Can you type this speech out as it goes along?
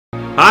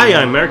Hi,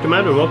 I'm Merrick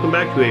Demand, and welcome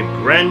back to a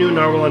brand new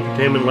Narwhal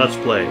Entertainment Let's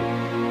Play.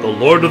 The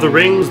Lord of the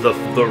Rings, The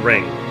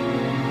Ring.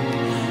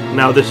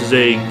 Now, this is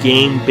a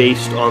game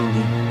based on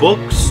the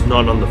books,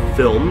 not on the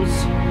films.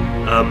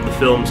 The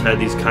films had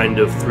these kind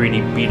of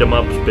 3D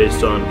beat-em-ups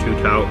based on Two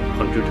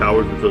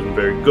Towers, which wasn't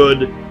very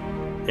good,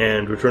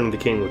 and Return of the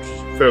King, which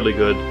is fairly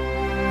good.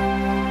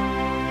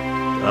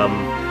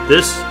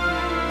 This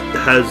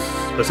has,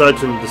 aside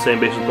from the same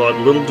basic plot,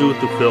 little to do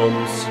with the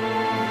films.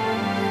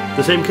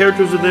 The same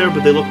characters are there,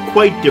 but they look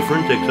quite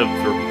different, except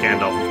for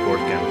Gandalf, of course.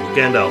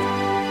 Gandalf.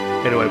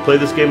 Anyway, I played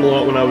this game a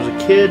lot when I was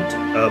a kid.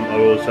 I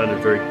always found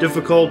it very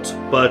difficult,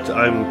 but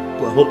I'm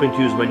hoping to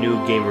use my new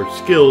gamer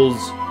skills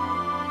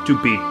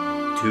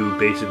to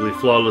basically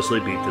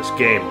flawlessly beat this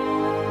game.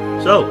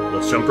 So,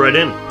 let's jump right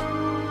in.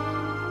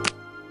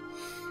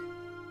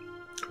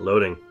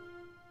 Loading.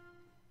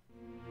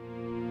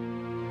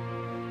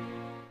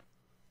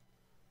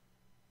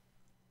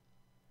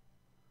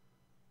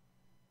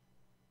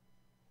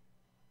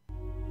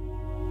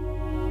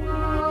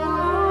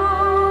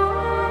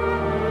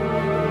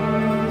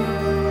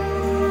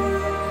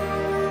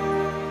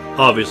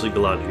 Obviously,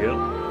 Galadriel.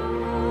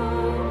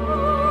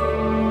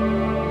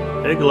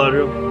 Hey,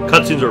 Galadriel.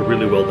 Cutscenes are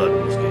really well done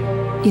in this game.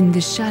 In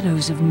the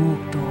shadows of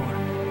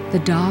Mordor, the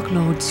Dark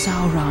Lord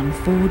Sauron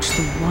forged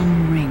the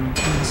One Ring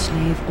to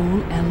enslave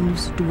all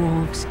elves,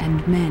 dwarves,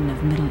 and men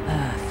of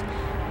Middle-earth.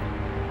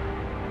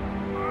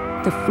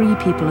 The free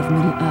people of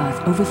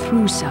Middle-earth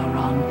overthrew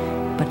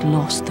Sauron, but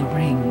lost the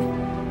ring.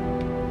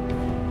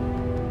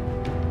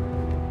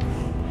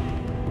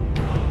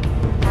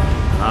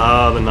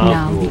 Ah, the Now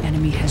Narwhal. the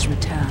enemy has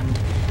returned,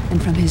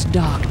 and from his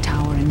dark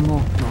tower in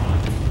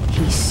Mordor,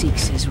 he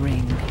seeks his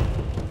ring.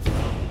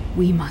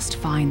 We must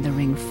find the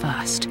ring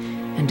first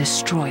and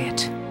destroy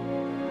it.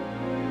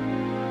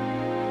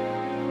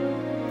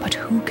 But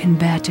who can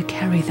bear to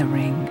carry the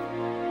ring?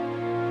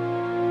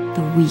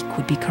 The weak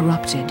would be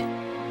corrupted.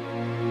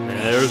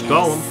 There's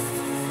Gollum.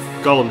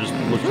 Gollum just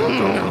looks like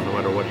Gollum no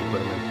matter what you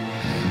put him in.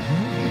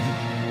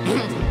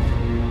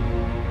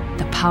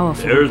 The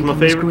powerful There's my becomes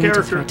favorite greater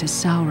character. threat to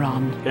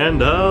Sauron.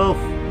 Gandalf.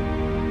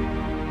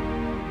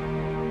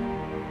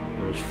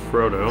 There's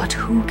Frodo. But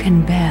who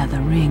can bear the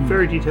ring?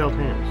 Very detailed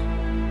hands.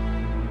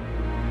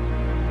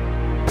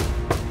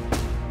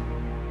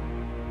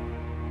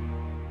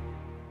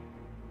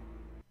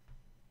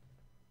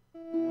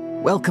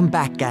 Welcome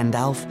back,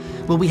 Gandalf.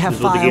 Will we have This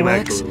is what the game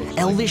fireworks, actually looks like.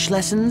 elvish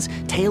lessons,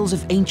 tales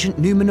of ancient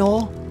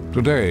Numenor?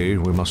 Today,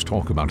 we must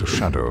talk about a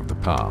shadow of the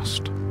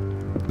past.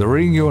 The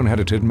ring you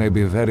inherited may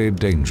be very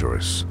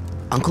dangerous.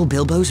 Uncle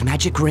Bilbo's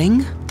magic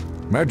ring?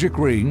 Magic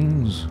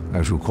rings,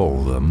 as you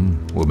call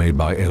them, were made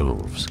by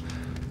elves.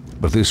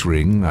 But this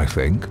ring, I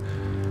think,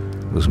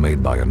 was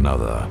made by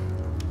another.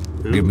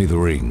 Give me the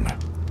ring.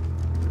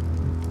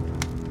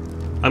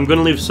 I'm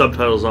gonna leave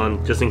subtitles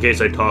on just in case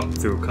I talk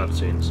through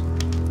cutscenes.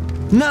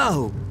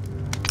 No!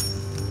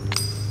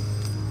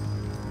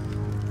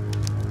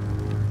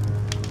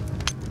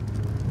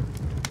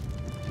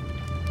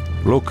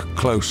 Look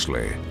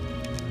closely.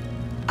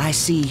 I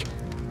see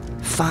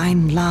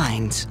fine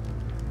lines.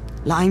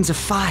 Lines of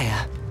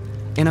fire.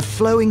 In a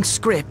flowing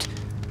script.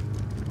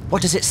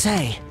 What does it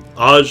say?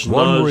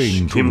 One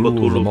ring to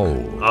rule them all.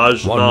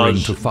 One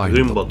ring to find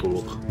them.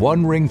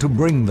 One ring to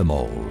bring them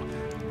all.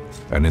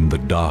 And in the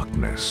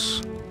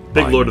darkness,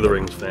 Big bind Lord of the them.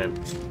 Rings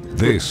fan.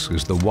 This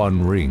is the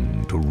One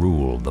Ring to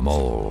rule them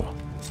all.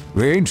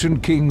 The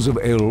ancient kings of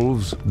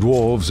elves,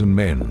 dwarves, and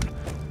men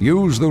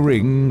used the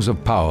rings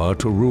of power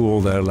to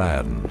rule their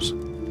lands.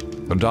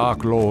 The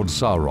Dark Lord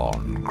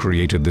Sauron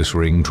created this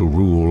ring to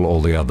rule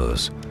all the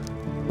others.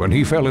 When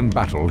he fell in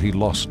battle, he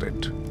lost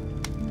it.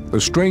 A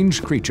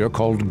strange creature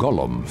called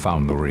Gollum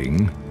found the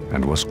ring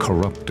and was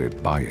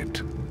corrupted by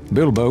it.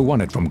 Bilbo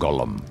won it from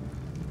Gollum,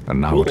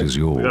 and now it is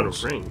We got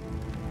yours. a ring.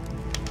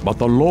 But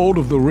the Lord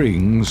of the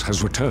Rings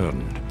has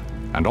returned,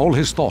 and all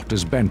his thought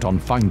is bent on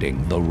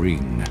finding the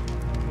ring.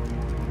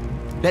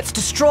 Let's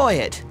destroy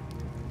it!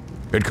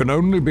 It can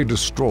only be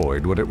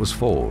destroyed when it was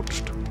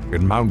forged,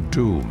 in Mount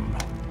Doom,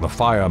 the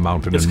fire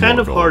mountain It's in kind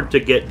Mordor. of hard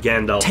to get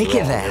Gandalf Take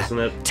wrong, it there. isn't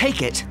it?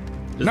 Take it!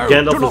 No,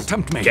 Gandalf do not is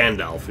tempt me.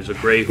 Gandalf is a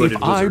grey hooded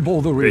If I wizard.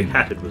 bore the ring,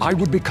 Grey-hatted wizard. I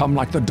would become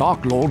like the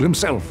Dark Lord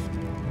himself.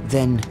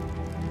 Then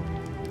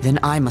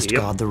I must Yep.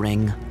 guard the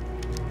ring.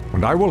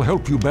 And I will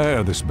help you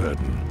bear this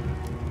burden,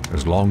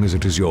 as long as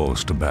it is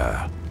yours to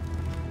bear.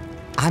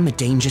 I'm a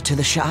danger to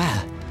the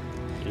Shire.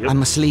 Yep. I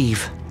must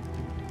leave.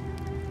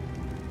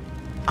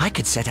 I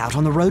could set out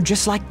on the road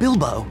just like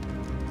Bilbo.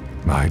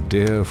 My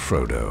dear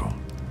Frodo,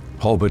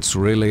 hobbits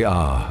really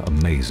are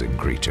amazing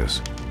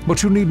creatures.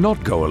 But you need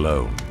not go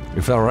alone,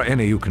 if there are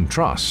any you can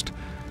trust.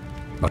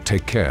 But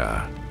take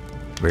care.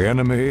 The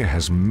enemy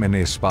has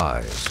many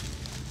spies.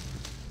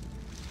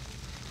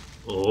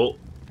 Oh,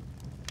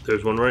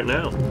 there's one right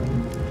now.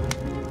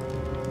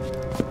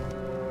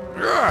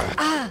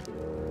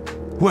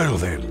 Well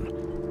then,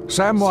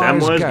 Samwise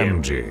Samwise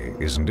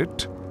Gamgee, isn't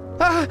it?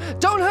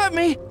 Don't hurt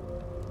me!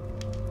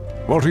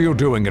 What are you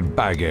doing at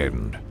Bag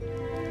End?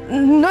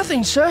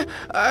 Nothing, sir.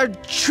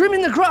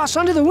 Trimming the grass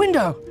under the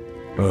window.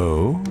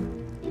 Oh?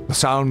 The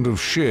sound of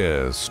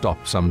shears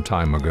stopped some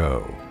time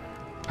ago.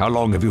 How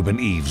long have you been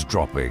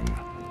eavesdropping?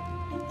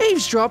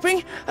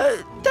 Eavesdropping?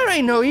 There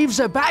ain't no eaves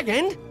at Bag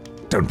End.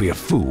 Don't be a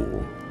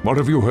fool. What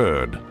have you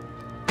heard?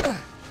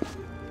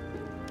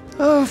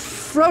 Oh,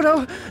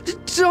 Frodo,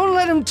 don't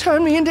let him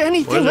turn me into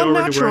anything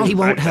unnatural. He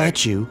won't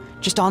hurt you.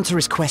 Just answer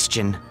his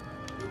question.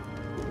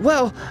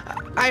 Well,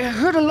 I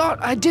heard a lot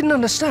I didn't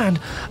understand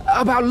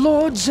about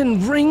lords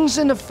and rings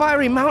in the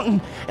fiery mountain.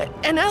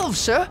 And elves,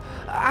 sir.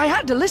 I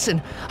had to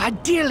listen. I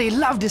dearly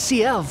love to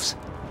see elves.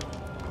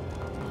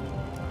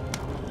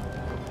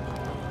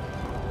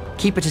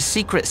 Keep it a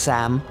secret,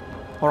 Sam.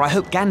 Or I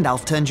hope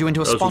Gandalf turns you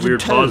into a spotted weird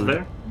toad. pause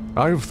there.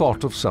 I've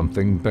thought of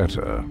something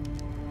better.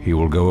 He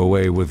will go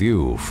away with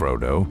you,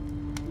 Frodo.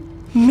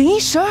 Me,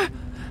 sir?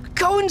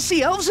 Go and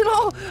see elves and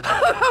all?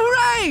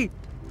 Hooray!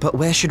 But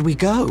where should we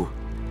go?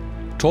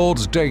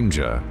 Towards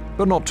danger,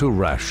 but not too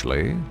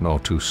rashly, nor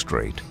too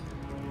straight.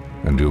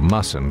 And you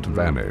mustn't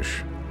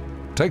vanish.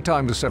 Take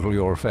time to settle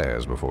your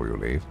affairs before you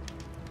leave.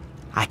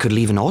 I could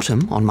leave in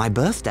autumn, on my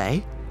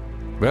birthday.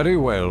 Very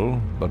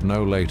well, but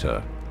no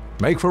later.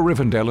 Make for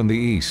Rivendell in the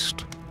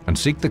east, and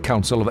seek the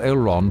counsel of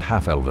Elrond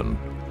Half-Elven.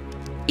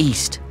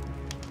 East.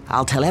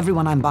 I'll tell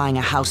everyone I'm buying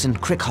a house in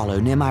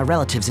Crickhollow near my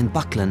relatives in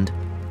Buckland.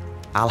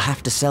 I'll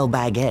have to sell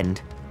Bag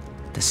End.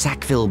 The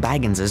Sackville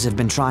Bagginses have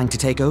been trying to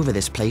take over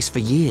this place for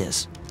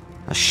years.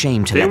 A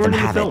shame to let them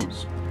have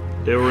it.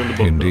 They were in the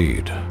book.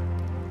 Indeed.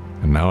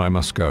 And now I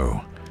must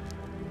go.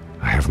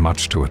 I have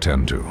much to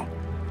attend to.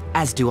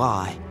 As do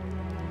I.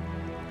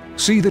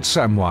 See that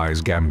Samwise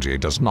Gamgee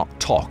does not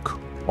talk,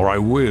 or I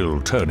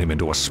will turn him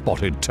into a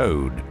spotted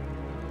toad.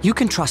 You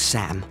can trust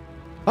Sam.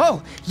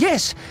 Oh,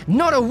 yes,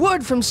 not a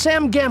word from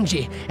Sam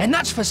Gamgee, and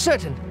that's for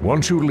certain.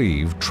 Once you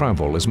leave,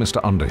 travel as Mr.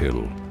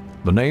 Underhill.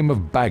 The name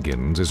of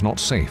Baggins is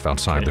not safe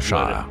outside the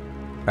Shire.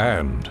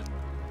 And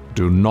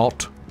do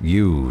not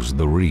use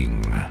the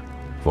ring,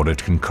 for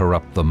it can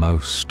corrupt the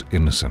most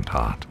innocent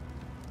heart.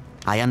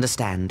 I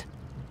understand.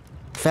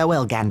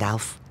 Farewell,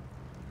 Gandalf.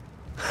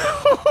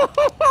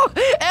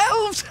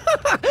 Elves!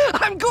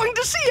 I'm going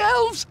to see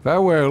elves!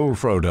 Farewell,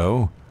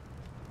 Frodo.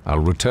 I'll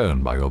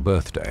return by your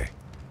birthday.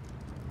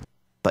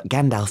 But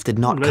Gandalf did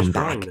not nice come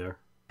drawing back. there.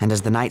 And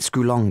as the nights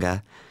grew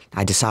longer,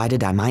 I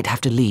decided I might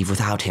have to leave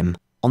without him.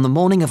 On the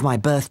morning of my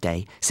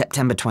birthday,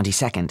 September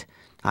 22nd,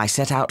 I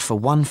set out for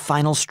one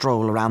final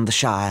stroll around the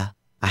Shire.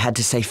 I had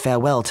to say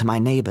farewell to my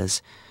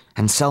neighbours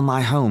and sell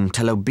my home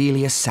to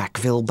Lobelia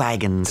Sackville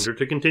Baggins. Enter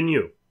to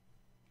continue.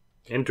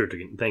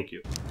 Thank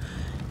you.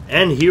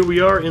 And here we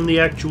are in the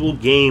actual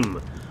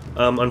game.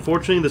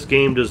 Unfortunately, this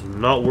game does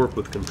not work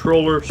with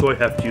controller, so I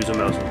have to use a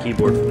mouse and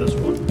keyboard for this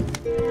one.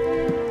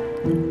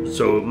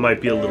 So it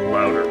might be a little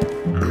louder.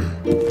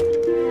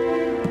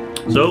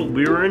 So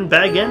we're in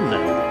Bag End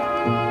now.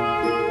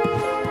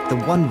 The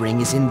One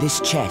Ring is in this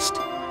chest.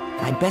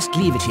 I'd best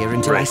leave it here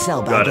until I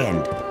sell Bag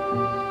End.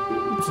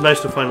 It's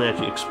nice to finally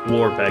actually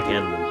explore Bag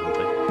End and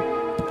something.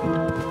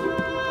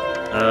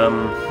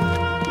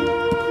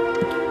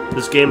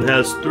 This game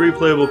has 3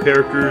 playable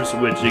characters,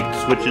 which it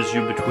switches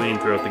you between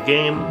throughout the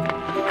game.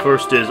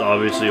 First is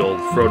obviously old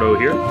Frodo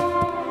here.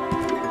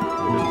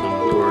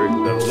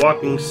 We've got a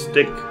walking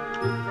stick,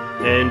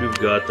 and we've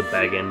got the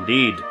Bag End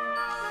Deed,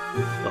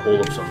 the whole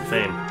of some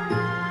fame.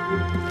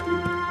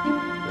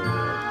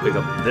 Pick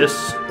up this.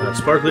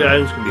 Sparkly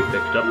items can be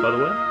picked up, by the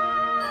way.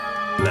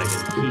 Bag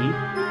End Key.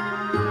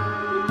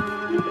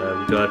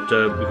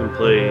 We can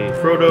play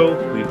Frodo.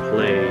 We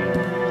play.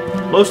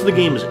 Most of the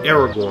game is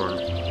Aragorn,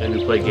 and we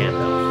play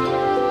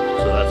Gandalf.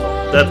 So that's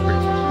all. That's pretty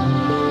cool.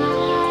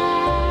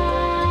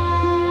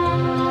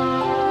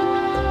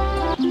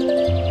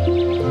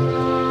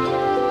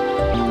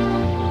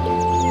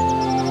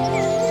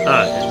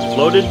 And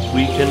loaded,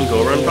 we can go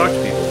around and talk to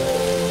people.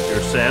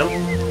 Here's Sam.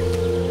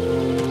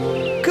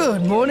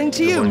 Good morning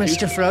to you,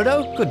 Mr.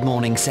 Frodo. Good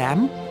morning,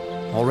 Sam.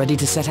 All ready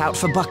to set out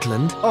for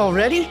Buckland?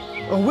 Already?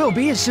 Or will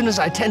be as soon as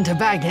I tend to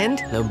Bag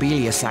End.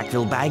 Lobelia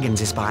Sackville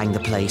Baggins is buying the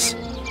place.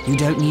 You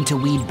don't need to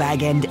weed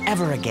Bag End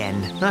ever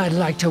again. I'd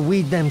like to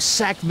weed them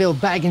Sackville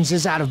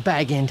Bagginses out of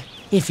Bag End,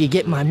 if you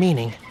get my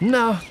meaning.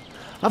 No,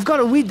 I've got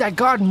to weed that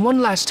garden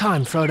one last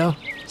time, Frodo.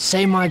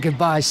 Say my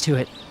goodbyes to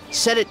it.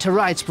 Set it to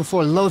rights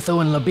before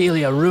Lotho and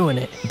Lobelia ruin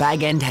it.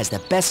 Bag End has the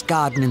best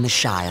garden in the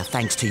Shire,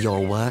 thanks to your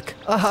work.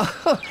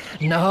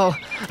 No,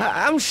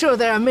 I'm sure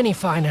there are many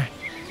finer.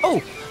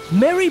 Oh,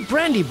 Merry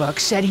Brandybuck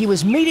said he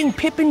was meeting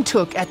Pippin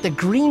Took at the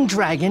Green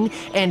Dragon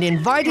and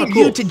invited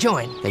you to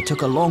join. They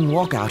took a long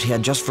walk out here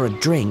just for a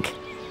drink.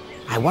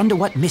 I wonder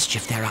what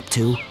mischief they're up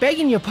to.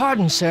 Begging your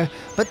pardon, sir,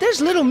 but there's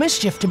little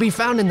mischief to be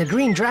found in the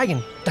Green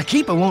Dragon. The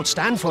Keeper won't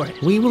stand for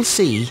it. We will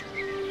see.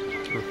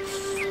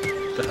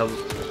 The hell?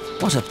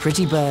 What a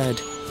pretty bird.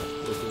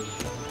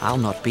 I'll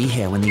not be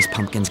here when these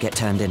pumpkins get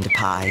turned into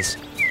pies.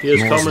 He has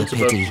More's comments the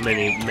about pity.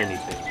 many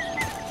things.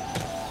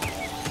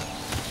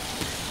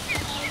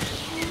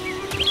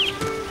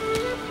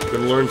 We're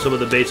going to learn some of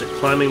the basic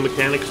climbing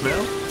mechanics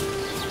now.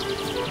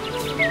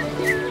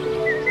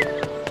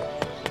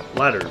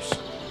 Ladders.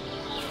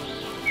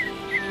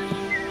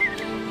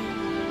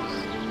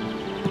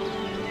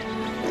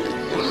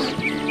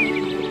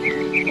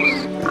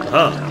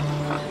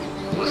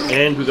 Aha.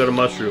 And we got a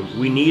mushroom.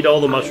 We need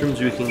all the mushrooms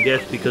we can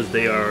get because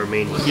they are our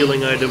main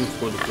healing items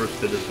for the first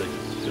bit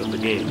of the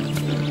game.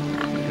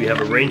 We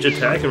have a range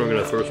attack, and we're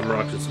going to throw some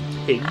rocks at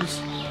some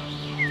pigs.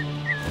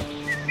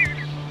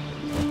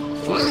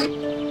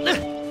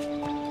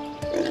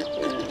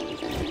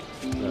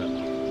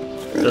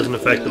 Doesn't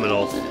affect them at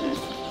all.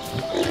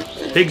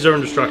 Pigs are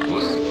indestructible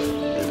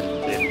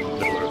in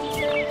Middle-earth.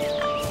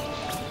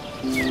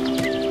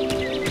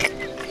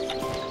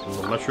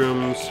 More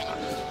mushrooms.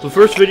 The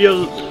first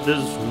video,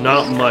 there's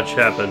not much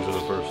happens in the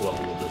first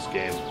level of this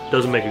game.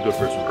 Doesn't make a good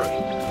first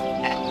impression.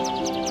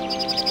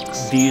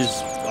 These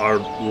are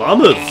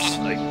llamas,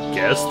 I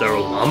guess. There are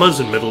llamas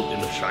in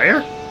the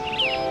Shire?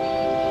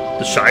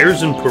 The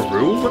Shire's in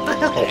Peru? What the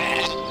hell?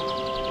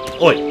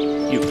 Oi,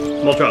 you,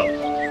 small child.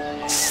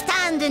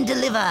 Stand and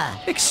deliver!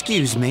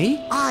 Excuse me,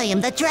 I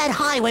am the Dread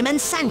Highwayman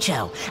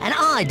Sancho, and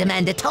I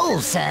demand a toll,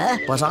 sir.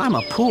 but I'm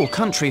a poor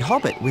country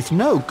hobbit with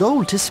no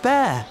gold to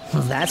spare.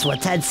 Well, that's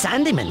what Ted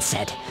Sandyman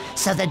said.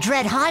 So the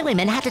Dread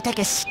Highwayman had to take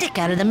a stick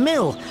out of the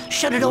mill.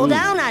 Shut it all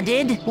down, I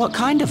did. What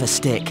kind of a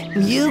stick?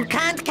 You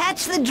can't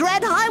catch the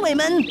Dread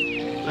Highwayman.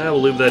 I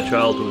will leave that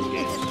child to his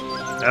games.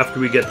 After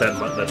we get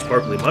that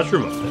sparkly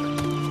mushroom up there.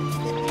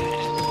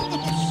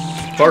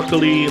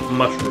 Sparkly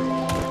mushroom.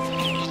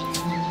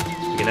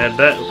 We can add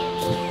that.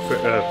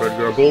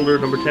 Fredgar Boulder,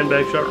 number 10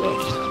 bag shot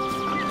rock.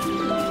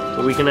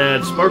 But we can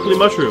add sparkly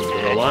mushroom to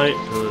the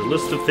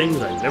list of things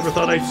I never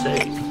thought I'd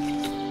say.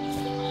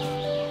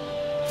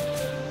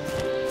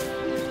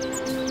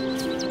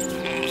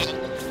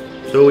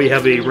 So we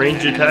have a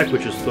ranged attack,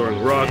 which is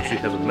throwing rocks. We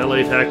have a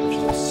melee attack, which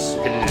is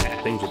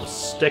hitting things with a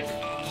stick.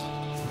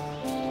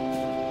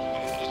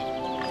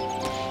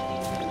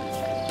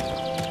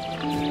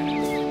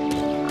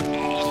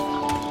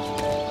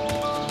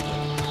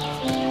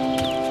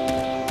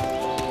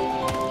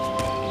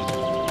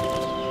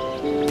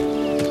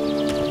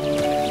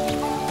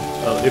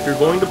 If you're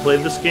going to play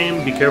this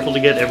game, be careful to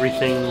get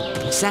everything,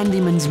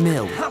 Sandyman's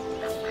Mill.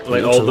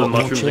 like Looks all a the lot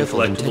more mushrooms and cheerful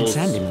than Tin collectibles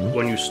Sandyman.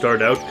 when you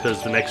start out,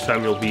 because the next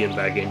time you'll be in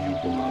Bag End, you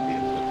will not be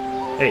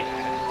able to. Hey,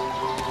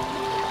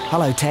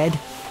 Hello, Ted.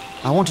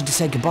 I wanted to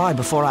say goodbye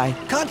before I...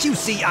 Can't you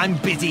see I'm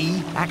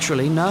busy?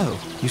 Actually, no.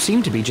 You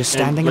seem to be just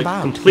standing like,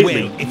 about.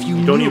 completely. Well, if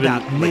you don't knew even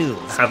about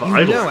mills, have you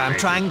idle know I'm time.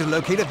 trying to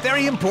locate a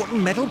very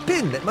important metal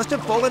pin that must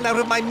have fallen out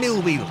of my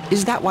mill wheel.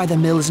 Is that why the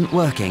mill isn't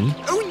working?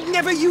 Oh,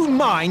 never you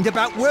mind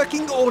about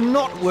working or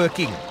not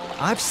working.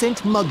 I've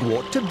sent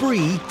Mugwort to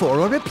Bree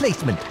for a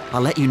replacement. I'll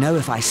let you know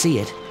if I see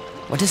it.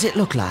 What does it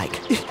look like?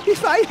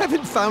 If I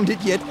haven't found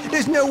it yet,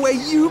 there's no way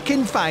you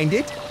can find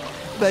it.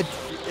 But,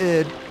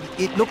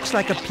 it looks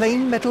like a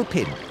plain metal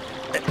pin.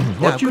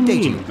 What do you good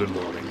day to mean, good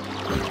morning?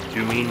 Do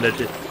you mean that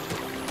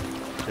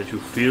you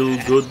feel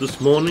good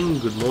this morning?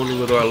 Good morning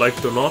whether I like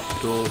it or not?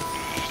 Or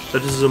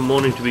that this is a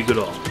morning to be good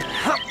on?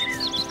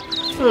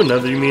 Oh, now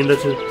that you mean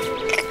that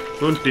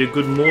it won't be a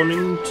good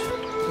morning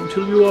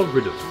until you are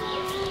rid of it.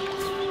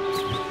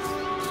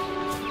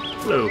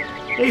 Hello.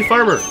 Hey,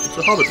 farmer. It's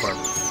a hobbit farmer.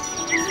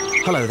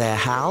 Hello there,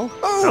 Hal.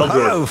 Oh, Hal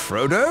hello,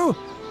 Frodo.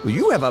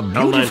 You have a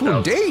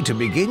beautiful 9000. day to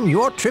begin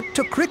your trip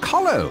to Crick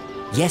Hollow.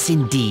 Yes,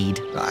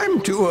 indeed.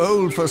 I'm too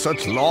old for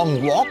such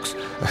long walks.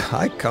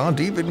 I can't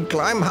even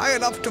climb high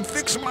enough to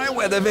fix my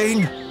weather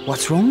vane.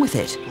 What's wrong with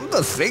it?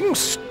 The thing's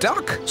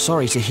stuck.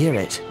 Sorry to hear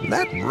it.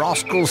 That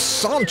rascal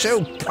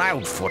Sancho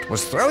Proudfoot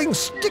was throwing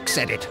sticks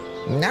at it.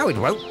 Now it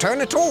won't turn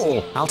at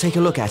all. I'll take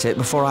a look at it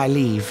before I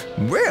leave.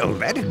 Well,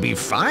 that'd be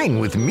fine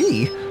with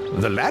me.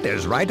 The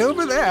ladder's right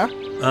over there.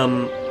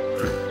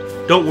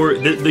 Don't worry.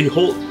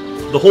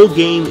 The whole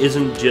game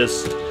isn't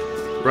just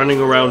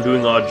running around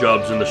doing odd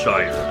jobs in the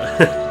Shire.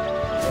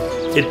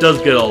 It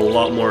does get a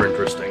lot more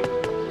interesting.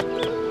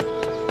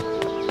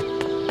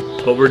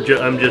 But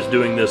I'm just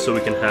doing this so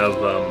we can have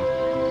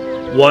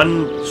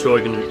one, so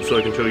I can show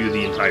you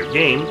the entire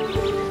game,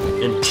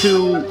 and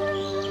two,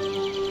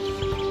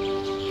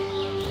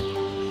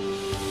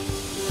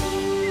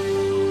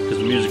 because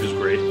the music is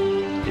great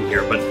in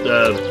here. But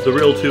the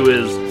real two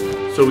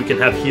is so we can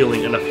have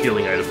enough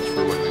healing items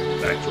for when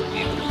we actually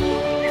need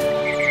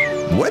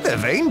them. Weather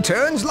vane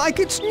turns like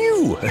it's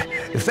new.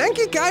 Thank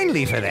you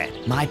kindly for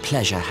that. My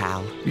pleasure,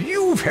 Hal.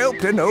 You've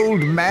helped an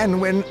old man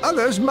when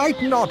others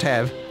might not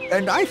have,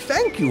 and I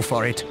thank you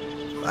for it.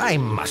 I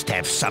must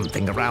have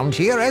something around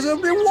here as a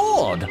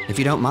reward. If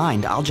you don't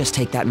mind, I'll just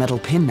take that metal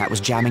pin that was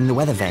jamming the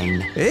weather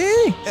vane.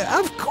 Eh?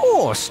 Of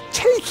course.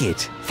 Take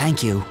it.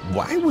 Thank you.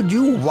 Why would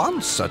you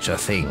want such a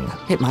thing?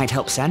 It might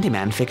help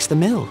Sandyman fix the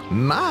mill.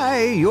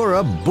 My, you're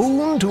a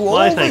boon to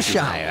Why, all the thank you.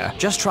 Shire.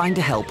 Just trying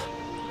to help.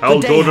 Hal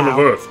Good day, Jordan Hal. of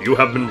Earth, you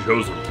have been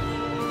chosen.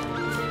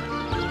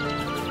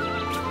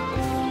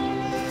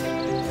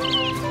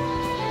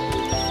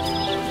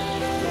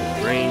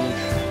 Range.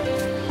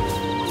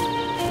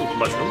 Ooh,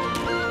 mushroom.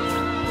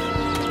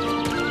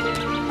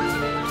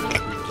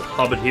 There's a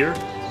hobbit here.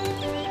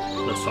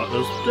 Let's talk.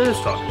 Let's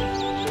talk.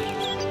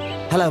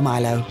 Hello,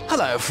 Milo.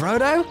 Hello,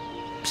 Frodo.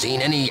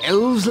 Seen any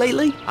elves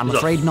lately? I'm He's a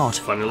afraid not.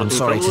 funny I'm looking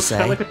sorry fellow, to looks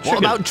kinda say. like a What chicken.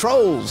 about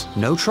trolls?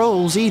 No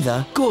trolls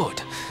either.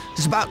 Good.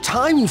 It's about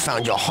time you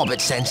found your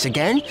hobbit sense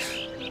again.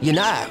 You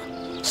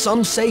know,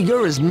 some say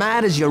you're as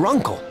mad as your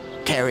uncle,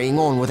 carrying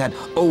on with that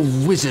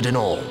old wizard and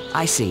all.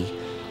 I see.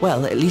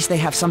 Well, at least they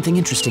have something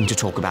interesting to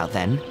talk about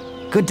then.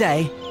 Good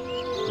day.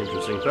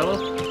 Interesting fellow.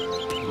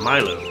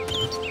 Milo.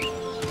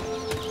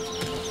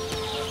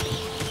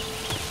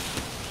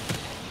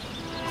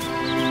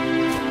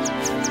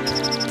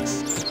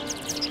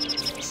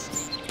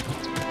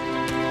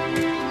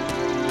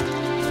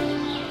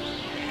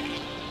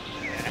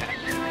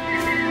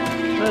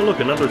 Oh, look,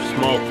 another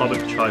small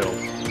hobbit child.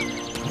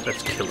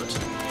 Let's kill it.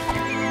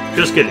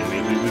 Just kidding,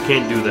 we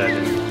can't do that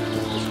in this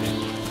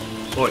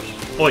game. Oi,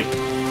 oi!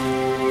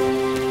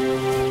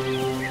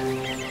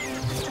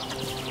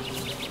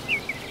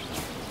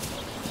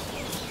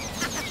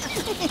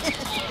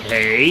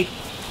 Hey!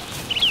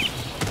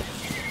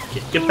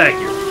 Get back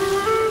here.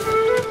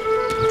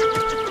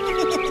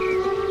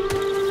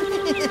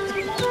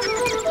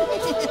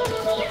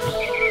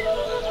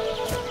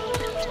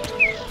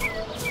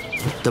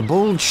 The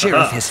bold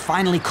sheriff has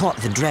finally caught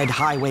the dread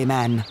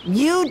highwayman.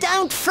 You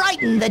don't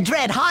frighten the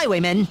dread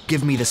highwayman.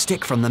 Give me the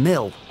stick from the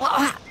mill. Well,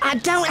 I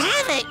don't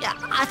have it.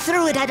 I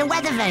threw it at a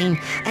weather vane,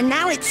 and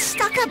now it's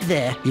stuck up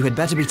there. You had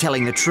better be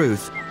telling the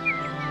truth.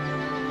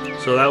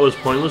 So that was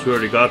pointless, we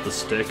already got the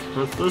stick.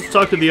 Let's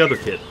talk to the other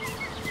kid.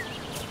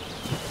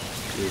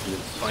 See if we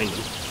can find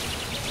him.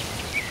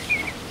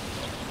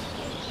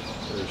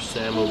 There's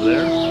Sam over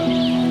there.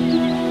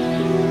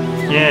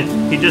 Yeah,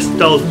 he just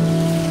tells...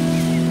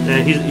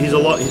 And he's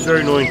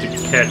very annoying to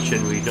catch,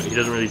 and he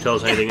doesn't really tell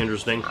us anything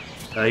interesting.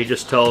 He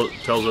just tells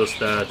us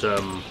that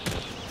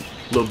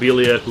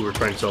Lobelia, who we're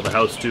trying to sell the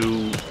house to,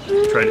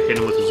 tried to hit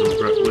him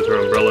with her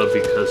umbrella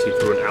because he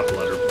threw an apple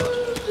at her butt.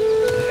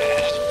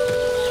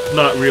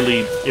 Not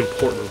really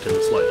important in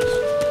the slightest.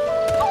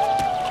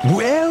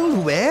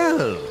 Well,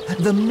 well,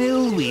 the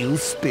mill wheel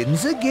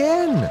spins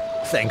again.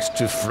 Thanks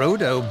to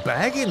Frodo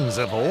Baggins,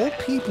 of all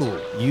people.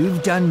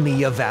 You've done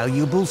me a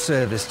valuable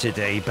service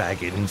today,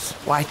 Baggins.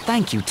 Why,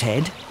 thank you,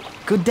 Ted.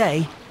 Good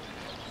day.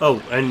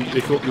 Oh, and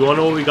if you want to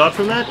know what we got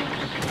from that?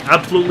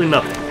 Absolutely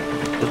nothing.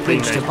 The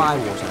bridge to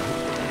Bywater.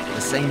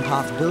 The same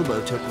path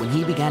Bilbo took when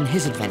he began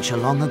his adventure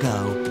long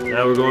ago.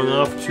 Now we're going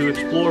off to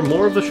explore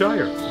more of the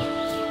Shire.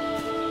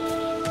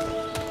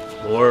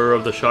 More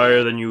of the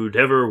Shire than you'd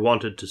ever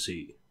wanted to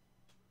see.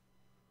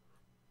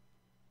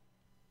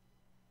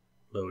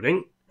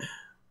 Loading.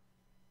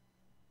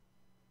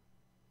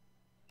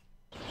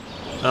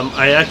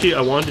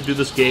 I wanted to do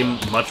this game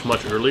much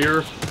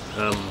earlier.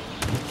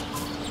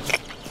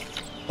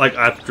 Like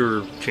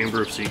after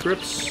Chamber of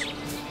Secrets.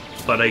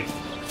 But I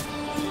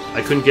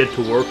couldn't get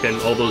to work, and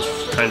all those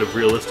kind of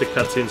realistic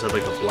cutscenes had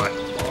like a black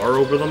bar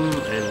over them,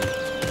 and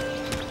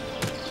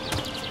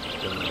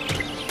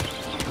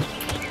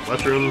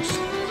mushrooms.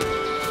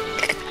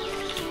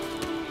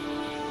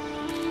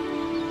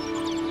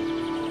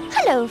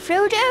 Hello,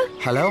 Frodo.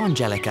 Hello,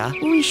 Angelica.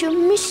 We shall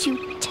miss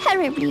you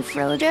terribly,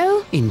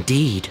 Frodo.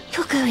 Indeed.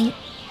 You're going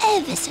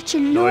ever such a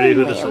No long idea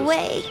who way this is.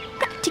 away.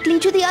 Practically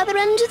to the other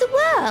end of the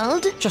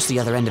world. Just the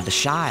other end of the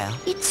Shire.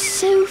 It's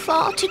so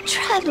far to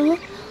travel.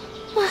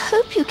 I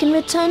hope you can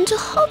return to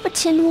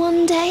Hobbiton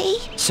one day.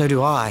 So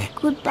do I.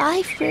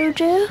 Goodbye,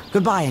 Frodo.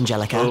 Goodbye,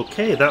 Angelica.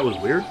 Okay, that was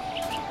weird.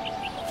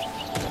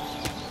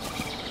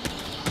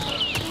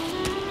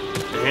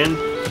 And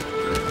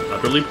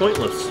utterly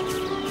pointless.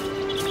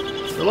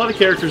 There are a lot of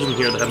characters in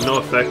here that have no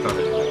effect on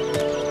it.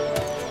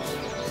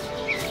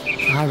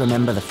 I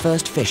remember the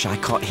first fish I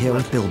caught here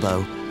with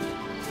Bilbo.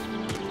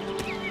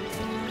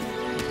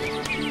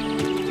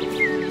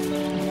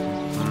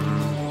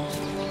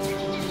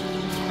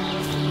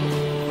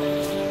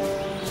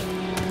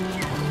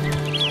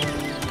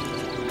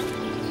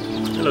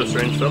 Hello,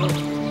 strange fellow.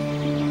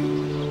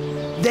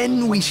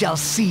 Then we shall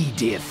see,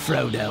 dear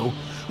Frodo.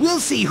 We'll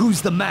see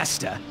who's the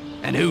master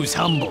and who's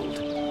humbled.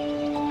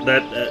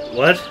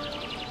 What?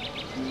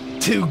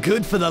 Too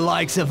good for the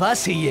likes of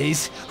us, he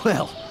is.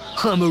 Well,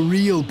 I'm a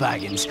real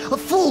Baggins, a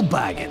full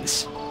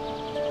Baggins.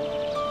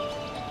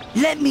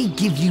 Let me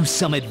give you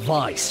some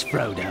advice,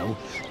 Frodo.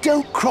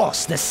 Don't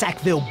cross the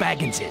Sackville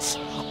Bagginses.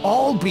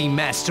 I'll be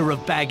master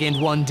of Bag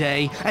End one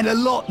day, and a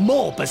lot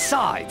more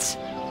besides.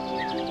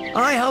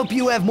 I hope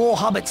you have more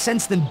hobbit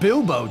sense than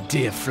Bilbo,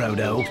 dear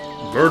Frodo.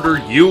 Murder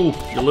you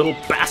little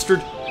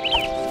bastard.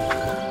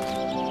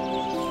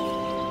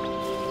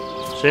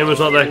 Shame it's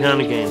not that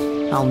kind of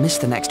game. I'll miss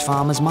the next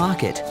farmer's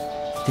market.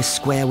 This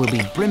square will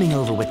be brimming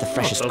over with the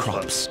freshest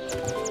crops.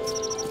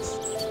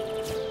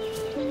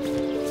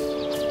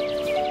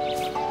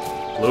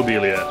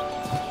 Lobelia.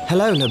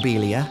 Hello,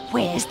 Lobelia.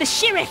 Where's the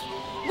sheriff?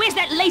 Where's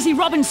that lazy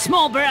Robin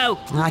Smallborough?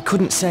 I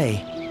couldn't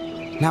say.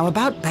 Now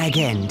about Bag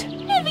End.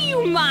 Never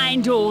you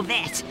mind all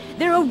that.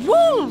 There are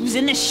wolves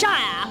in the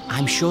Shire.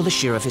 I'm sure the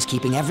sheriff is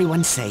keeping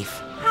everyone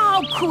safe.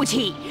 How could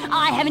he?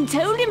 I haven't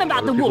told him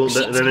about the Other wolf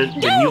people, shit. then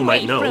Go you away,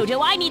 might know.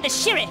 Frodo. I need the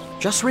sheriff.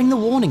 Just ring the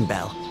warning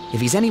bell. If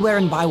he's anywhere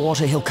in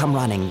Bywater, he'll come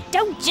running.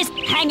 Don't just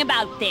hang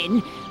about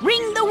then.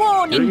 Ring the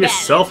warning Do bell.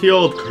 yourself, you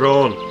old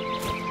crone.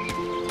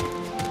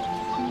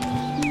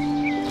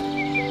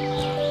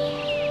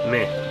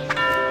 Meh.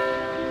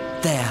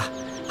 There,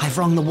 I've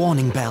rung the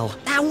warning bell.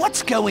 Now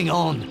what's going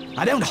on?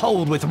 I don't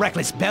hold with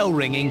reckless bell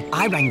ringing.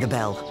 I rang the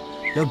bell.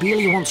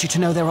 Lobelia wants you to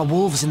know there are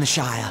wolves in the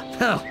Shire.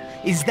 Oh,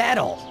 is that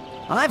all?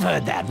 I've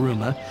heard that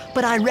rumor,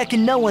 but I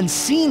reckon no one's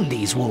seen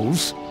these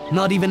wolves.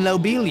 Not even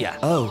Lobelia.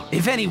 Oh.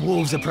 If any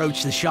wolves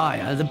approach the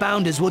Shire, the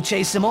Bounders will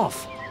chase them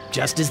off.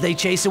 Just as they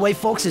chase away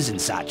foxes and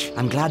such.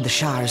 I'm glad the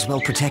Shire is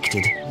well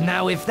protected.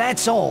 Now if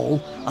that's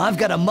all, I've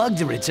got a mug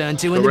to return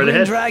to in the right Green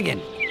ahead.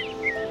 Dragon.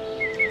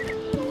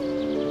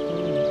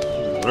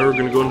 We're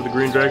going to go into the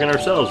Green Dragon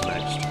ourselves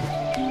next.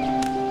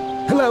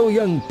 Hello,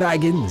 young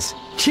Baggins.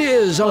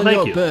 Cheers on thank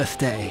your you.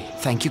 birthday.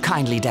 Thank you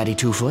kindly, Daddy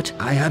Two-Foot.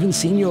 I haven't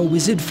seen your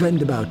wizard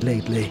friend about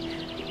lately.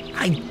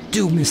 I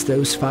do miss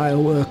those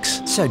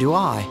fireworks. So do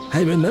I.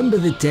 I remember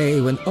the day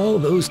when all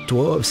those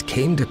dwarves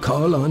came to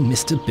call on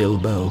Mr.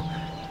 Bilbo.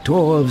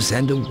 Dwarves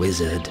and a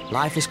wizard.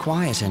 Life is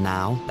quieter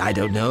now. I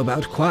don't know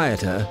about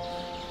quieter.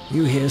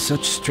 You hear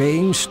such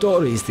strange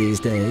stories these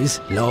days.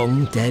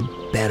 Long dead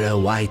Barrow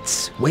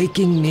Whites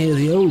waking near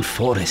the old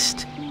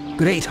forest.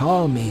 Great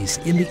armies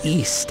in the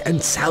east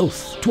and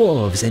south.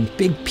 Dwarves and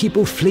big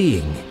people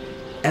fleeing.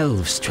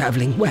 Elves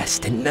traveling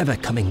west and never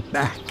coming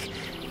back.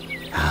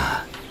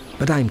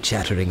 But I'm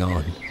chattering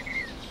on.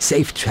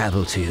 Safe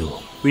travel to you.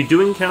 We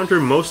do encounter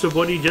most of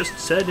what he just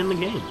said in the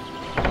game.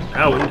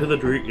 Now into the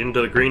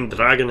Green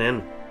Dragon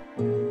Inn.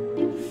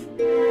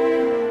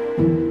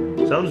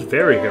 Sounds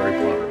very Harry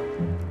Potter.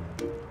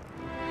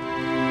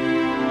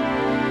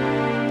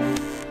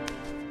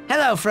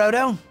 Hello,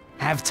 Frodo.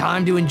 Have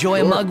time to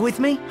enjoy a mug with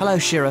me? Hello,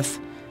 Sheriff.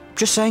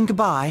 Just saying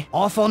goodbye.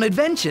 Off on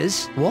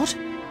adventures? What?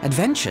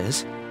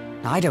 Adventures?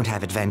 I don't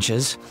have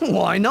adventures.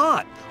 Why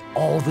not?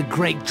 All the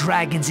great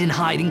dragons in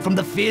hiding from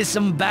the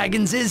fearsome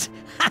Bagginses?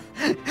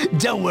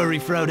 Don't worry,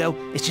 Frodo.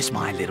 It's just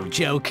my little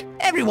joke.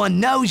 Everyone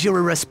knows you're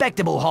a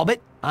respectable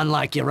hobbit,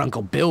 unlike your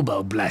Uncle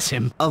Bilbo, bless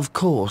him. Of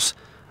course.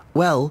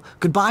 Well,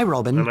 goodbye,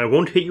 Robin. And I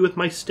won't hit you with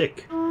my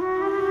stick.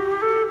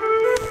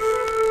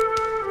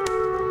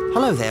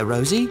 Hello there,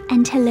 Rosie.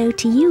 And hello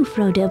to you,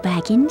 Frodo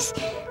Baggins.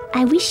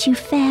 I wish you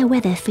fair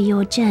weather for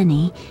your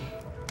journey.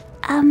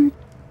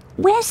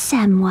 Where's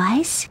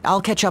Samwise?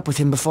 I'll catch up with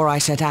him before I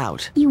set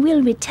out. You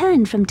will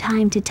return from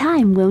time to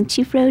time, won't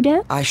you,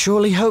 Frodo? I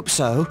surely hope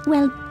so.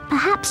 Well,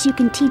 perhaps you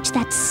can teach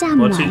that What's he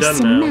Samwise done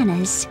some now?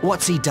 manners.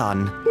 What's he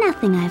done?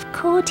 Nothing I've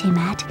caught him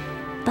at,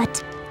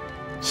 but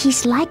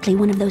he's likely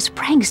one of those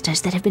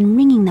pranksters that have been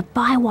ringing the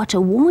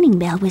Bywater warning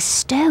bell with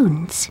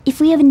stones. If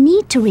we ever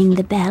need to ring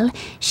the bell,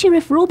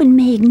 Sheriff Robin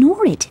may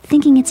ignore it,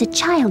 thinking it's a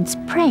child's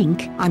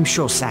prank. I'm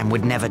sure Sam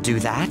would never do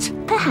that.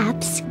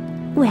 Perhaps.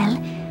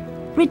 Well,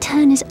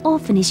 return as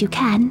often as you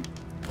can.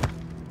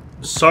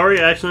 Sorry,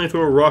 I accidentally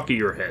threw a rock at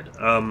your head.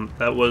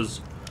 That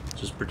was...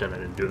 Just pretend I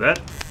didn't do that.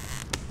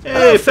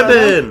 Hey,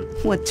 Pippin!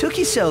 What took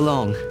you so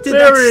long? Did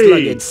that Very.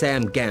 sluggard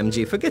Sam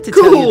Gamgee forget to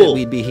tell you Cool. that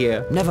we'd be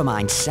here? Never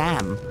mind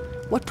Sam.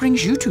 What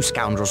brings you two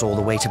scoundrels all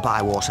the way to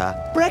Bywater?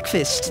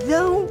 Breakfast,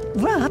 though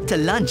we're up to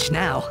lunch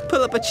now.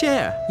 Pull up a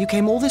chair. You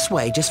came all this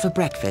way just for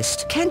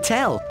breakfast? Can't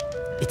tell.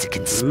 It's a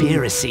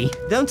conspiracy.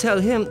 Don't tell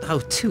him. Oh,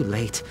 too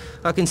late.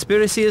 Our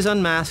conspiracy is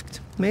unmasked.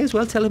 May as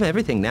well tell him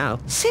everything now.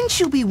 Since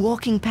you'll be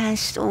walking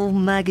past old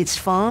Maggot's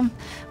farm,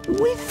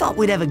 we thought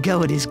we'd have a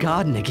go at his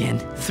garden again.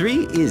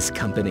 3 is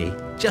company,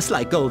 just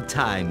like old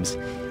times.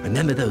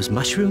 Remember those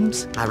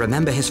mushrooms? I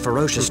remember his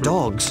ferocious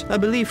dogs. I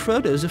believe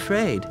Frodo's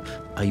afraid.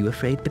 Are you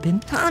afraid,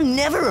 Pippin? I'm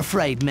never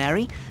afraid,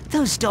 Mary.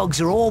 Those dogs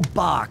are all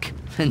bark,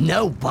 and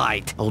no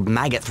bite. Old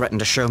Maggot threatened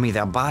to show me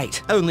their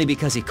bite. Only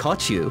because he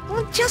caught you.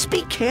 Well, just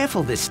be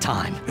careful this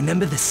time.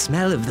 Remember the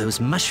smell of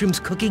those mushrooms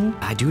cooking?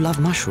 I do love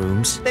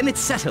mushrooms. Then it's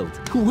settled.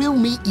 We'll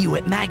meet you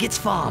at Maggot's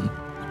farm.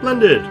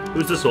 Splendid.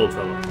 Who's this old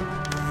fellow?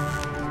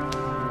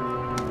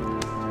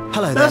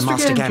 Hello there,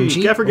 Master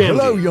Gamgee. Gaffer Gamgee.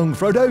 Hello, young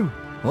Frodo.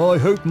 I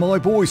hope my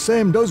boy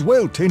Sam does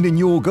well tending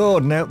your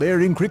garden out there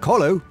in Crick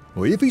Hollow.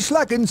 Or if he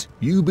slackens,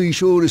 you be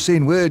sure to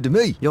send word to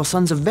me. Your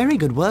son's a very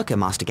good worker,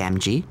 Master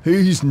Gamgee.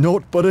 He's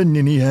not but a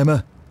ninny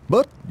hammer.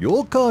 But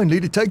you're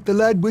kindly to take the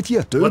lad with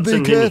you. Do What's a be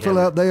ninny careful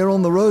hammer? out there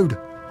on the road.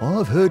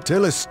 I've heard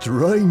tell of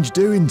strange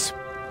doings.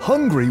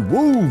 Hungry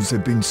wolves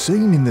have been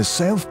seen in the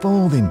South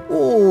Farthing.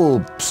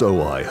 Or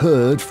so I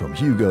heard from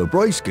Hugo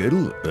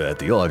Bracegirdle at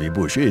the Ivy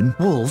Bush Inn.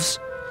 Wolves?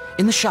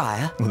 In the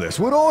Shire? Well, that's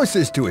what I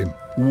says to him.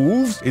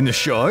 Wolves in the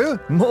Shire?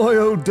 My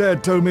old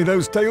dad told me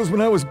those tales when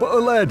I was but a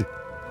lad.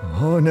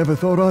 I never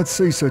thought I'd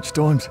see such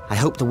times. I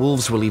hope the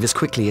wolves will leave as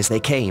quickly as they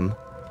came.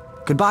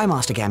 Goodbye,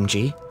 Master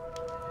Gamgee.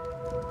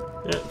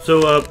 Yeah,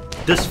 so,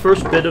 this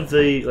first bit of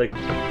the, like,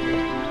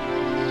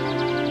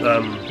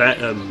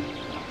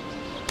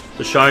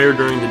 the Shire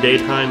during the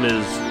daytime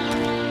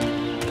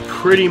is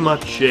pretty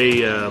much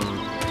a,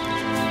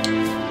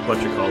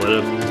 what you call it,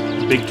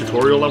 a big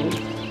tutorial level.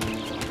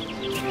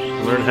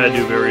 Learn how to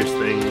do various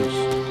things,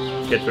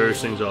 get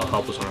various things that'll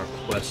help us on our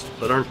quest,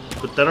 but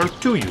that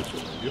aren't too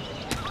useful.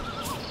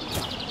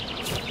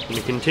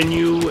 Going to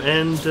continue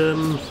and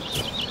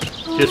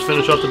just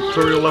finish off the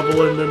tutorial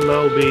level, and then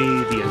that'll be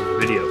the end of the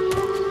video.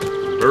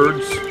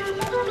 Birds.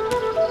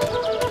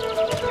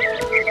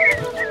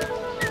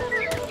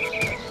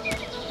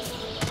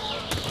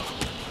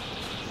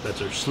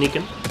 we're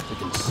sneaking. We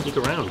can sneak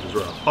around because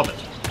we're a hobbit.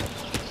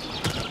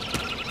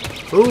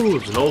 Oh,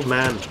 it's an old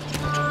man.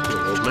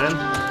 Hello, old man.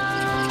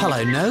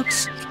 Hello,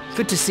 Noakes.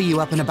 Good to see you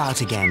up and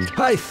about again.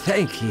 I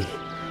thank ye.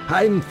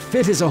 I'm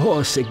fit as a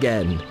horse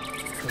again.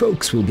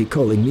 Folks will be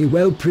calling me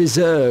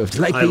well-preserved,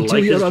 like they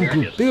do your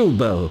Uncle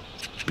Bilbo.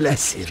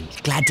 Bless him.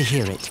 Glad to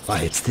hear it. Why,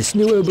 it's this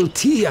new herbal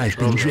tea I've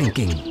been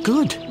drinking.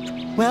 Good.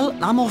 Well,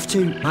 I'm off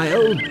to... My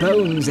old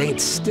bones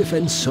ain't stiff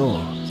and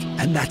sore,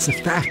 and that's a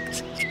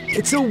fact.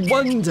 It's a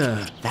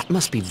wonder. That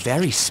must be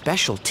very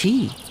special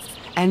tea.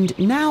 And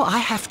now I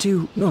have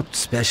to... Not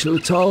special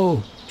at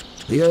all.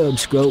 The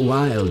herbs grow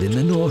wild in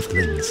the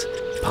Northlands.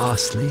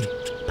 Parsley,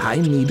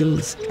 pine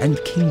needles, and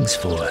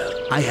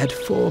kingsfoil. I had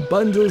 4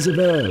 bundles of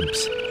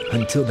herbs,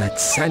 until that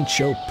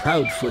Sancho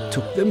Proudfoot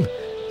took them,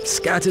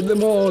 scattered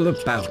them all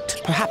about.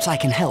 Perhaps I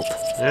can help.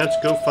 Yeah, let's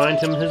go find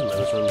him his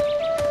medicine.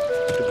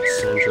 Stupid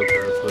Sancho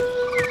Proudfoot.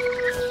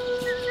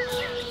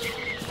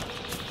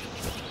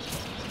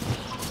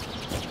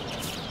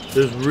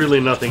 There's really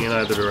nothing in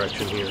either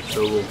direction here,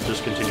 so we'll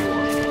just continue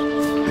on.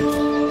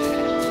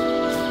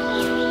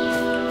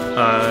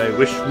 I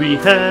wish we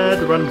had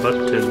a run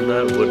button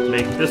that would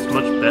make this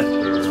much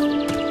better.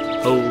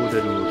 Oh,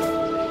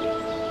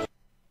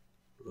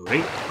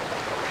 Loading.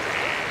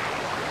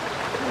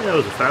 Yeah, that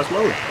was a fast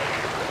load.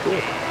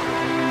 Cool.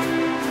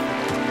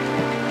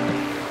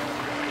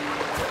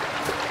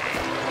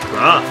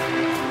 Ah.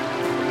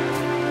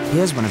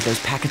 Here's one of those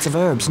packets of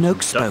herbs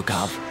Noakes spoke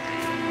of.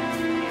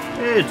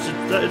 Hey,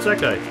 it's that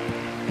guy.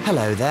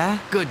 Hello there.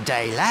 Good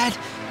day, lad.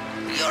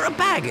 You're a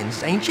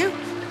Baggins, ain't you?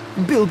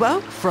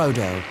 Bilbo?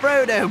 Frodo.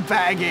 Frodo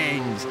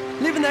Baggins.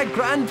 Live in that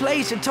grand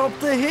place atop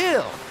the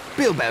hill.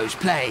 Bilbo's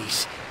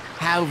place.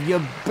 How have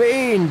you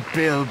been,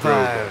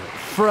 Bilbo?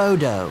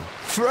 Frodo.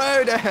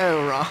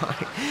 Frodo,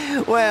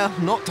 right. Well,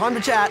 not time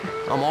to chat.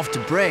 I'm off to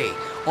Bree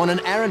on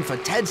an errand for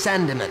Ted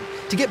Sandeman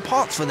to get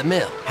parts for the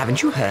mill.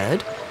 Haven't you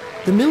heard?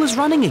 The mill is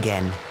running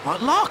again.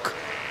 What luck?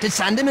 Did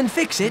Sandeman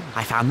fix it?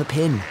 I found the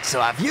pin. So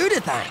I've you to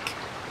thank.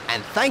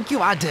 And thank you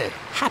I do.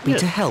 Happy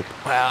to help.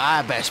 Well,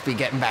 I best be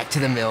getting back to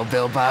the mill,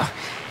 Bilbo.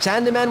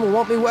 Sandeman will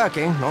want me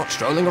working, not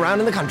strolling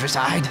around in the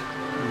countryside. You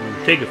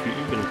can take a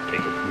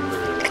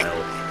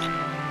while.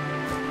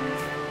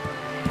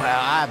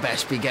 Well, I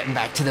best be getting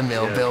back to the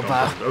mill,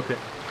 Bilbo. Okay.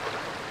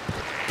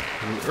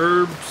 And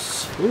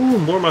herbs. Ooh,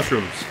 more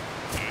mushrooms.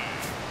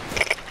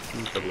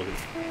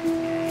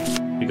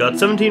 We got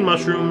 17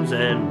 mushrooms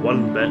and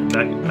 1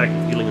 pack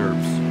of healing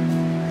herbs.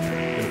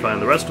 Can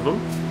find the rest of them.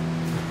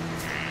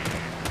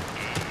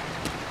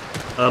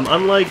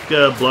 Unlike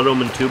Blood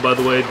Omen 2, by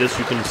the way, this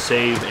you can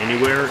save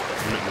anywhere,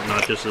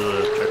 not just as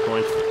a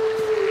checkpoint.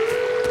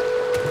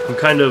 I'm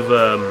kind of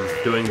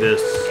doing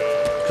this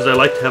because I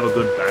like to have a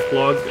good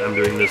backlog. I'm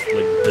doing this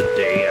like the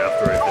day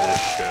after I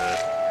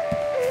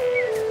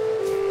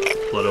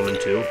finish Blood Omen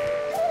 2,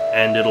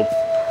 and it'll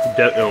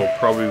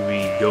probably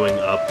be going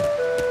up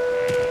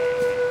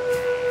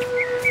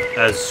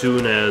as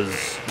soon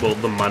as, well,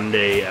 the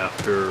Monday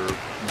after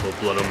the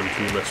Blood Omen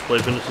 2 Let's Play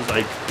finishes.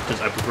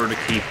 Because I prefer to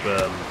keep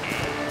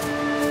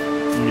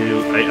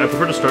I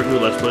prefer to start new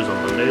Let's Plays on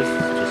Mondays. It's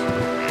just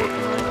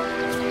working.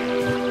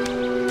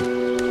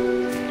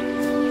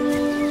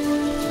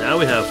 Now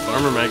we have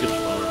Farmer Maggot's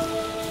farm.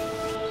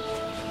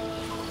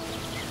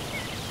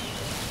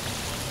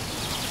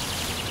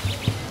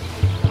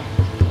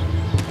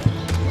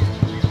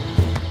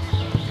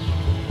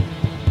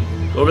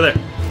 Go over there.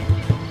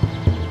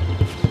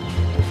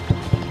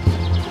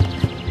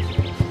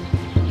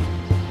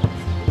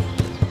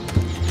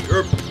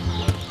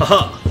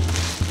 Haha!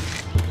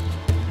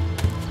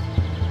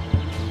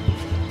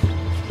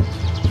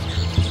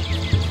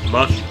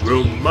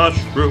 Mushroom,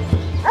 mushroom.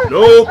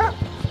 No!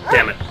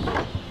 Damn it.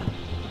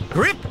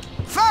 Grip!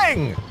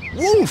 Fang!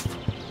 Wolf!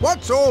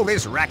 What's all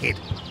this racket?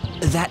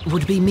 That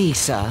would be me,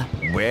 sir.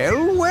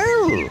 Well,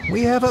 well,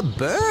 we have a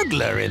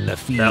burglar in the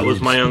field. That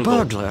was my uncle.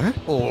 Burglar?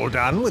 All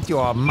done with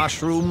your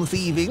mushroom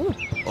thieving?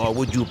 Or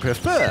would you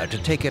prefer to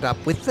take it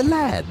up with the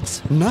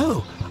lads?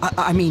 No.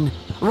 I mean,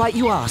 right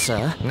you are,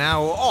 sir.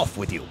 Now off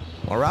with you,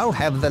 or I'll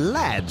have the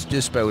lads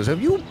dispose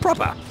of you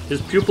proper.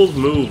 His pupils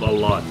move a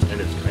lot, and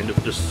it's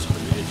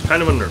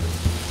kind of unnerving.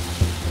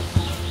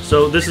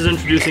 So this is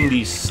introducing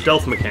the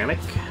stealth mechanic.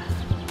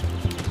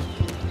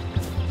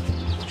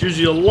 It's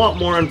usually a lot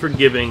more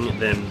unforgiving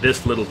than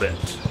this little bit.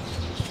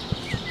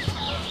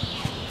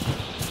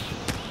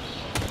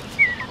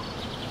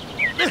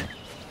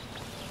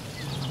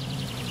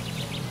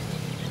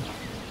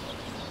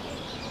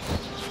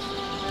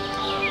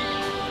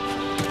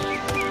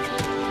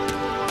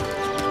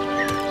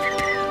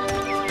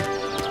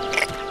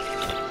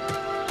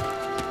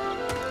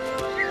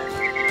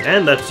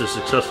 And that's a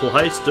successful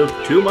heist of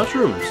 2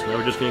 mushrooms. Now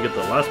we're just going to get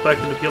the last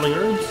packet of healing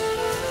herbs.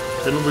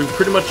 Then we'll be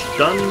pretty much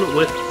done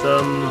with,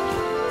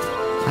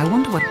 I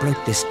wonder what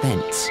broke this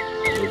fence.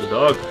 There's a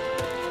dog.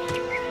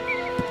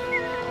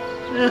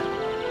 Eh.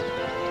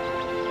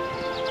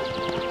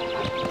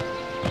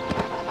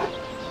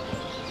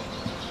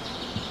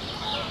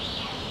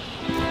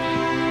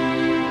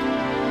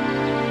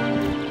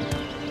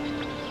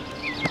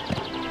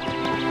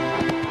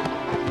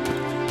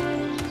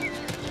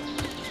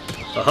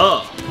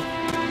 Aha!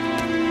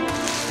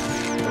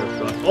 I've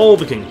got all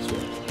the king's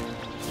gold.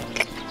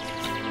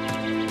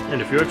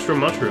 And a few extra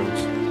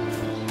mushrooms.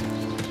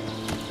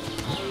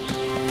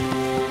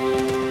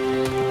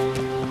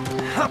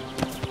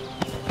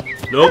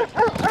 Nope.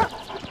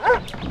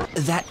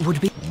 That would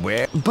be...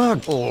 Where?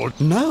 Bug. Or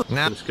no.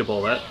 Gonna skip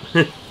all that.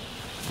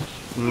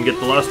 And get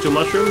the last 2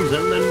 mushrooms,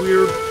 and then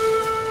we're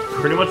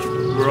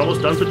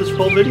almost done for this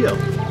whole video.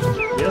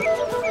 Yeah.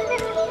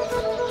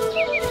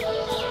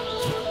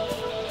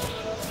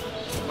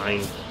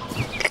 Mine.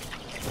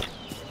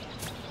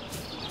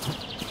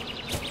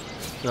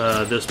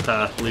 This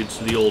path leads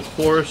to the old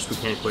forest. We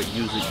can't quite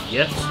use it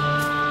yet.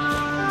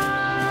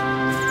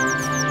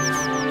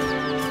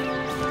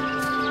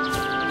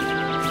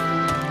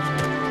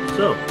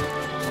 So,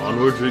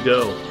 onwards we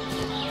go.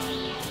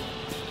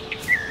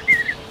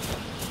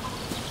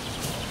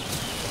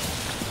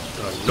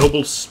 A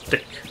noble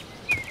stick.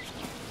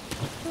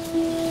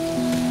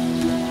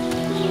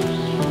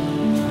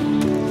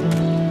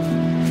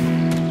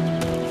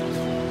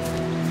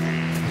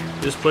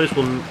 This place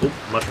will... Oh,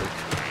 mushroom.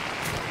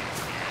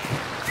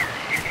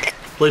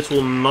 This place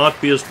will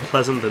not be as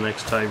pleasant the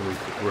next time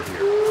we're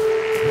here.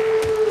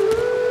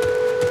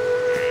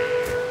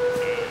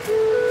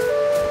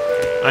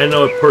 I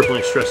know it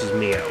personally stresses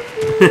me out.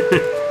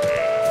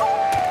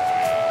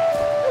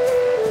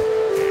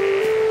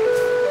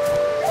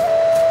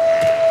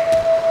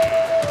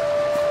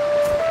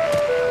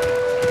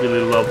 Really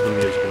love the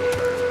music in the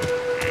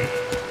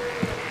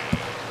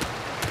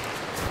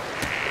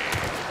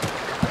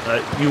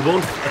Shire. You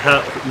won't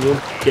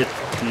get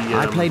the...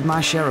 I played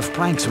my share of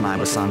pranks when I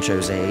was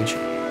Sancho's age,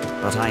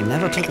 but I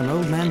never took an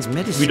old man's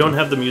medicine. We don't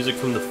have the music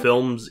from the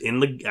films in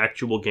the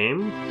actual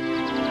game,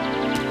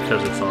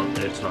 because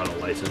it's not a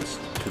license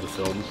to the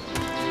film.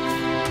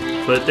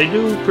 But they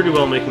do pretty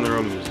well making their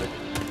own music.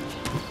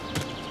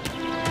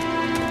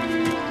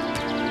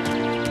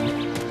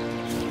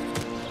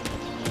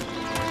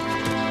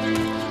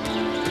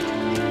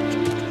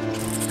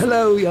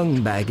 Hello,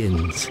 young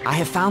Baggins. I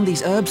have found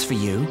these herbs for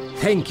you.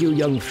 Thank you,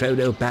 young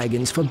Frodo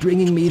Baggins, for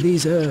bringing me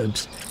these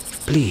herbs.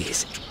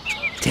 Please,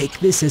 take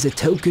this as a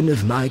token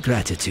of my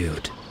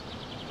gratitude.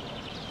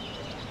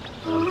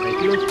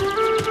 Thank you.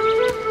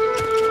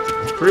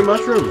 3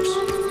 mushrooms.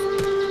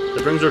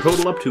 That brings our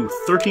total up to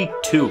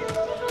 32,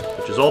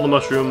 which is all the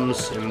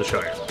mushrooms in the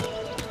Shire.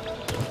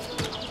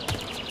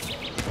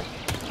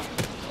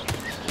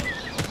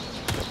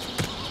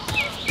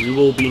 We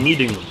will be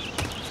needing them.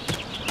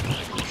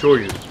 I can assure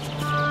you.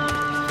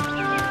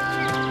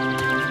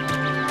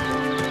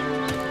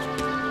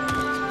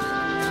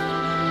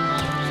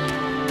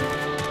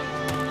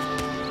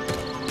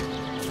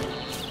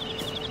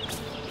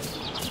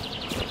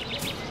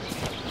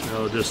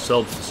 I'll just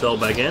sell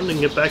back in and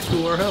get back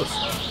to our house.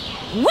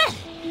 Well,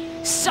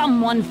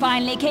 someone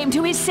finally came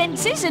to his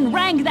senses and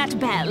rang that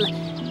bell.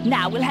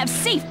 Now we'll have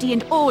safety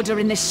and order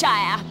in the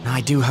Shire.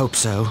 I do hope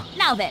so.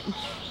 Now then,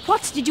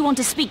 what did you want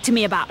to speak to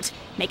me about?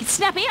 Make it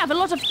snappy, I have a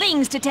lot of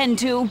things to tend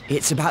to.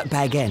 It's about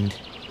Bag End.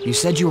 You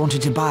said you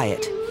wanted to buy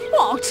it.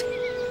 What?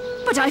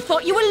 But I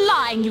thought you were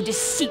lying, you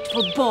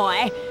deceitful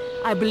boy.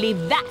 I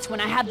believe that when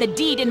I have the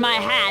deed in my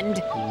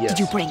hand. Yes. Did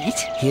you bring it?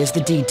 Here's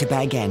the deed to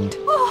Bag End.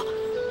 Oh,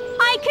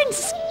 I can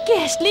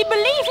scarcely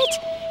believe it.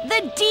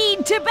 The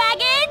deed to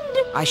Bag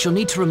End? I shall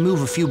need to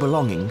remove a few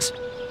belongings.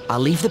 I'll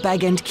leave the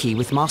Bag End key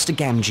with Master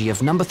Gamgee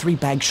of number 3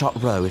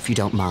 Bagshot Row, if you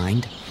don't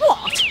mind.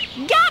 What?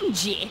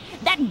 Gamgee?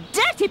 That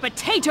dirty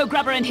potato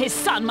grubber and his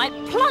son might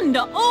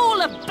plunder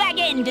all of Bag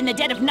End in the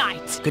dead of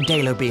night. Good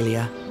day,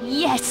 Lobelia.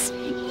 Yes,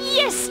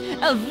 yes,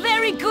 a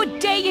very good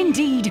day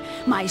indeed.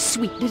 My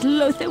sweet little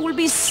Lothar will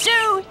be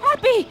so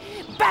happy.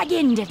 Bag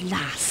End at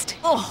last.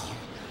 Oh,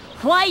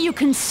 why you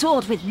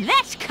consort with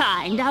that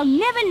kind, I'll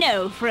never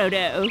know,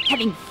 Frodo.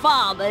 Having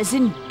farmers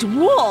and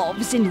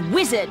dwarves and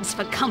wizards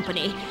for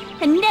company,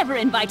 and never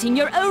inviting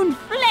your own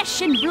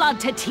flesh and blood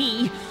to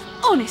tea.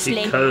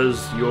 Honestly.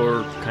 Because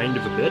you're kind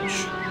of a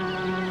bitch,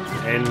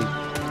 and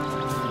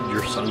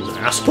your son's an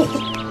asshole.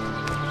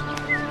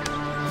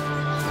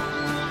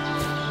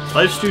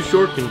 Life's too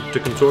short to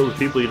consort with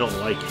people you don't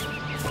like.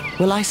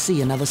 Will I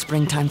see another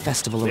springtime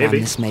festival around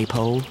this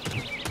maypole?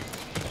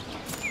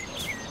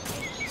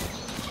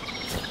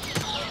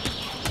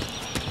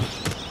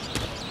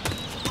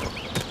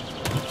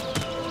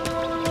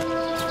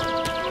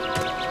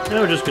 Now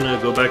we're just gonna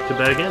go back to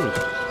Bag End.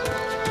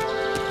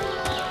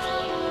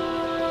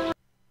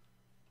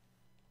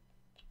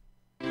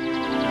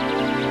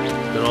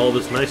 Done all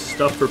this nice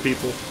stuff for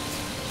people.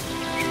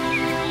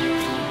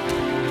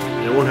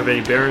 And it won't have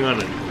any bearing on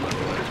anything, by the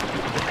way.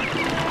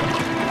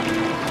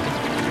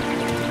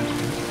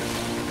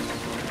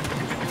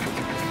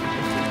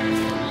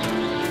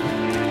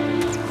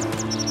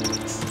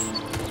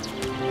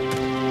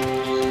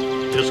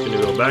 Just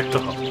gonna go back to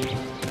Hobbiton.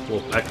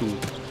 Well, back to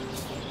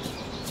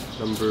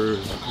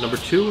number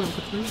 2,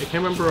 number 3? I can't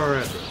remember our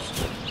address.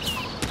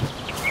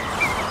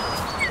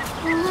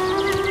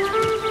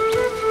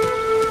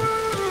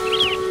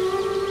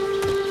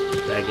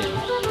 Bag End.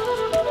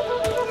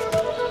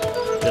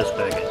 Just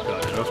Bag End,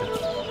 got it, okay.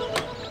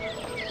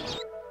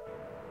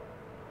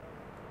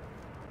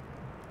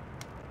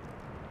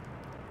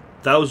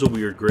 That was a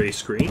weird gray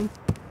screen.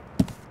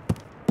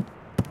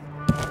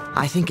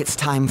 I think it's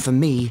time for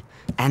me,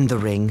 and the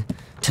ring,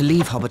 to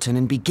leave Hobbiton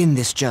and begin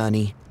this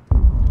journey.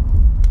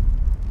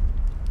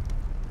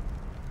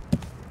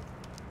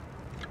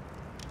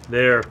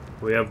 There,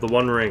 we have the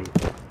One Ring.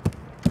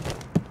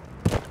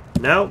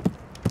 Now,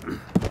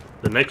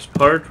 the next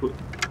part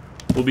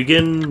will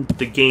begin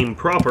the game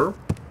proper.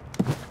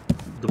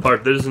 The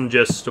part that isn't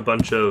just a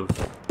bunch of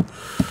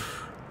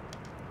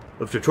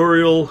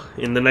tutorial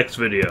in the next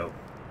video.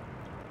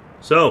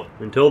 So,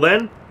 until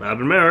then, I've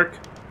been Merrick.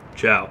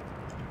 Ciao.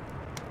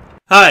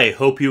 Hi,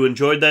 hope you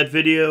enjoyed that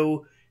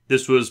video.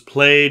 This was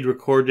played,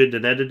 recorded,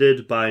 and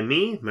edited by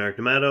me, Merrick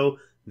D'Amato.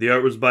 The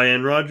art was by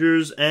Ann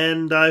Rogers,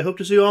 and I hope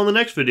to see you all in the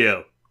next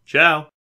video. Ciao.